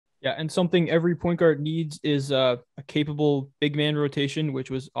Yeah, and something every point guard needs is a capable big man rotation, which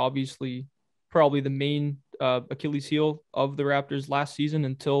was obviously probably the main Achilles heel of the Raptors last season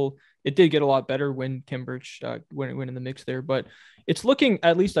until it did get a lot better when Kim Birch went in the mix there. But it's looking,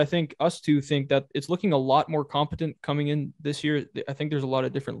 at least I think us two think that it's looking a lot more competent coming in this year. I think there's a lot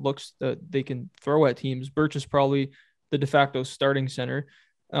of different looks that they can throw at teams. Birch is probably the de facto starting center.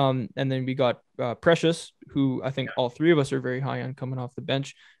 And then we got Precious, who I think all three of us are very high on coming off the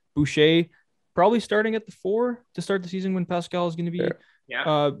bench. Boucher probably starting at the 4 to start the season when Pascal is going to be,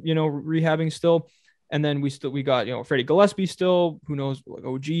 rehabbing still. And then we got, Freddie Gillespie still, who knows, like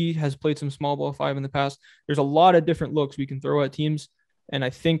OG has played some small ball 5 in the past. There's a lot of different looks we can throw at teams. And I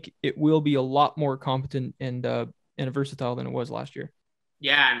think it will be a lot more competent and versatile than it was last year.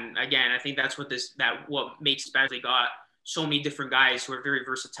 Yeah. And again, I think that's what makes They got so many different guys who are very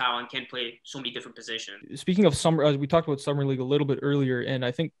versatile and can play so many different positions. Speaking of summer, we talked about summer league a little bit earlier, and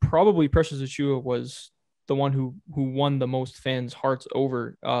I think probably Precious Achiuwa was the one who won the most fans' hearts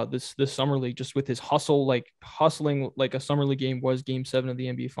over this summer league, just with his hustling like a summer league game was Game 7 of the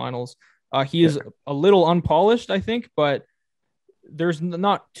NBA Finals. He is a little unpolished, I think, but there's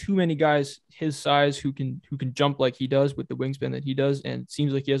not too many guys his size who can jump like he does with the wingspan that he does, and it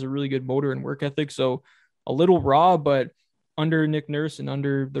seems like he has a really good motor and work ethic. So a little raw, but under Nick Nurse and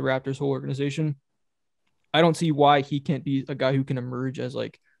under the Raptors whole organization, I don't see why he can't be a guy who can emerge as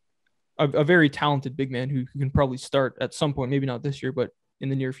like a very talented big man who can probably start at some point, maybe not this year, but in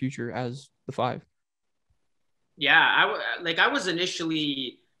the near future as the 5. Yeah, I was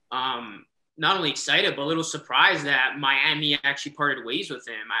initially not only excited but a little surprised that Miami actually parted ways with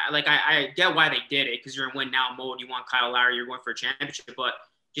him. I get why they did it, because you're in win now mode. You want Kyle Lowry, you're going for a championship, but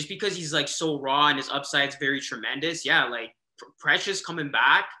just because he's like so raw and his upside's very tremendous. Yeah, like Precious coming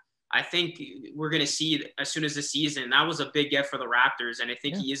back, I think we're going to see as soon as the season. That was a big get for the Raptors, and I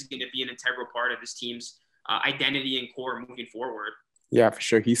think he is going to be an integral part of this team's identity and core moving forward. Yeah, for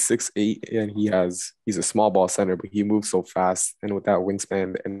sure. He's 6'8", and he's a small ball center, but he moves so fast, and with that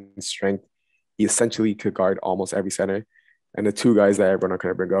wingspan and strength, he essentially could guard almost every center. And the two guys that everyone are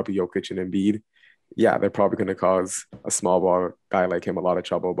going to bring up, Jokic and Embiid, yeah, they're probably going to cause a small ball guy like him a lot of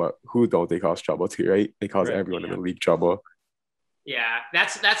trouble, but who don't they cause trouble to, right? They cause everyone in the league trouble. Yeah,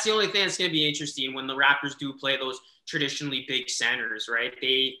 that's the only thing that's going to be interesting when the Raptors do play those traditionally big centers, right?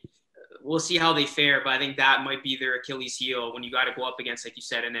 We'll see how they fare, but I think that might be their Achilles heel when you got to go up against, like you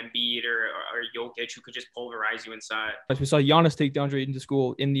said, an Embiid or Jokic who could just pulverize you inside. As we saw Giannis take DeAndre Ayton to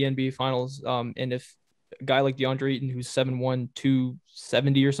school in the NBA Finals, and if a guy like DeAndre Ayton, who's 7'1",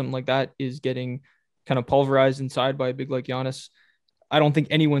 270 or something like that, is getting kind of pulverized inside by a big like Giannis, I don't think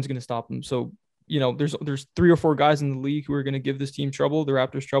anyone's going to stop him. So, there's 3 or 4 guys in the league who are going to give this team trouble, the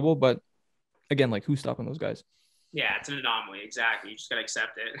Raptors trouble. But again, like, who's stopping those guys? Yeah, it's an anomaly. Exactly. You just got to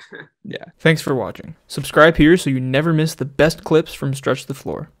accept it. Yeah. Thanks for watching. Subscribe here so you never miss the best clips from Stretch the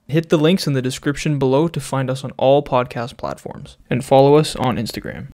Floor. Hit the links in the description below to find us on all podcast platforms, and follow us on Instagram.